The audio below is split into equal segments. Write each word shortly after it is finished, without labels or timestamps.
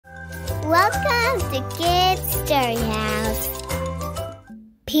Welcome to Kids Story House.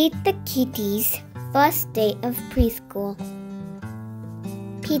 Pete the Kitty's first day of preschool.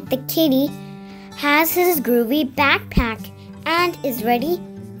 Pete the Kitty has his groovy backpack and is ready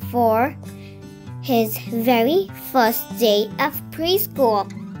for his very first day of preschool.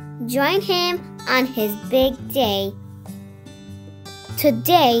 Join him on his big day.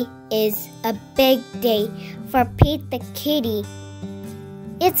 Today is a big day for Pete the Kitty.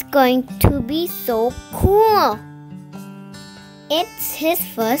 It's going to be so cool. It's his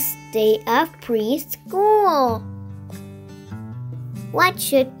first day of preschool. What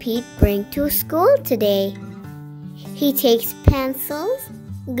should Pete bring to school today? He takes pencils,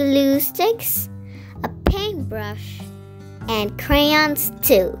 glue sticks, a paintbrush, and crayons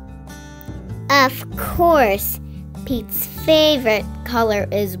too. Of course, Pete's favorite color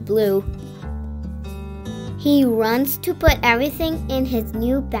is blue. He runs to put everything in his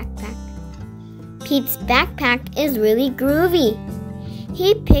new backpack. Pete's backpack is really groovy.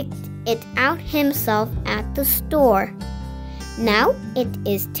 He picked it out himself at the store. Now it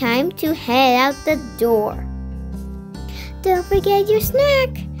is time to head out the door. Don't forget your snack,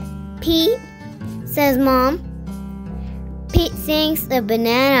 Pete, says Mom. Pete thinks a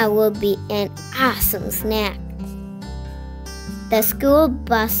banana will be an awesome snack. The school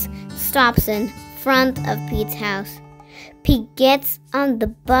bus stops in front of Pete's house. Pete gets on the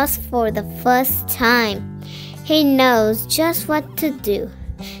bus for the first time. He knows just what to do.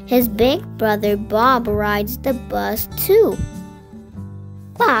 His big brother Bob rides the bus too.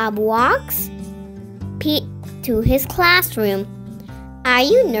 Bob walks Pete to his classroom. Are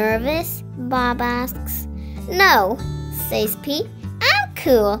you nervous? Bob asks. No, says Pete. I'm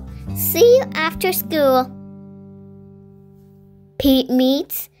cool. See you after school. Pete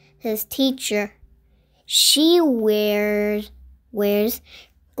meets his teacher. She wears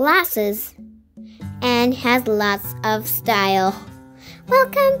glasses and has lots of style.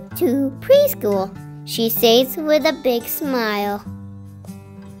 Welcome to preschool, she says with a big smile.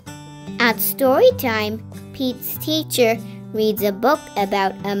 At storytime, Pete's teacher reads a book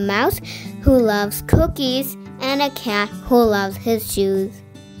about a mouse who loves cookies and a cat who loves his shoes.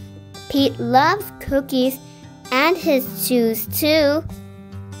 Pete loves cookies and his shoes too.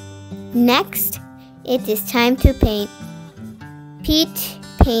 Next, it is time to paint. Pete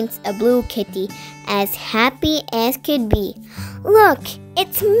paints a blue kitty as happy as could be. Look,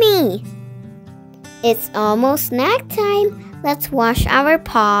 it's me. It's almost snack time. Let's wash our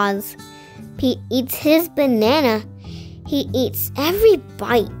paws. Pete eats his banana. He eats every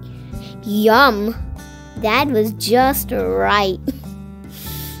bite. Yum! That was just right.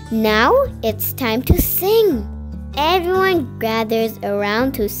 Now it's time to sing. Everyone gathers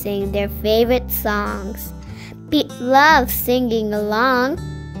around to sing their favorite songs. Pete loves singing along.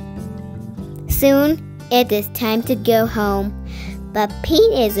 Soon, it is time to go home. But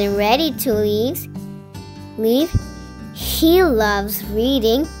Pete isn't ready to leave. He loves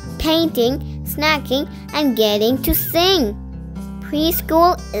reading, painting, snacking, and getting to sing.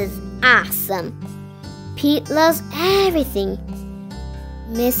 Preschool is awesome. Pete loves everything.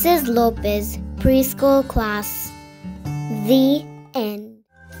 Mrs. Lopez, preschool class. The end.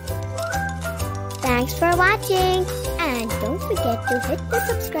 Thanks for watching, and don't forget to hit the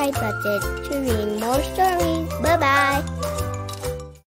subscribe button to read more stories. Bye-bye.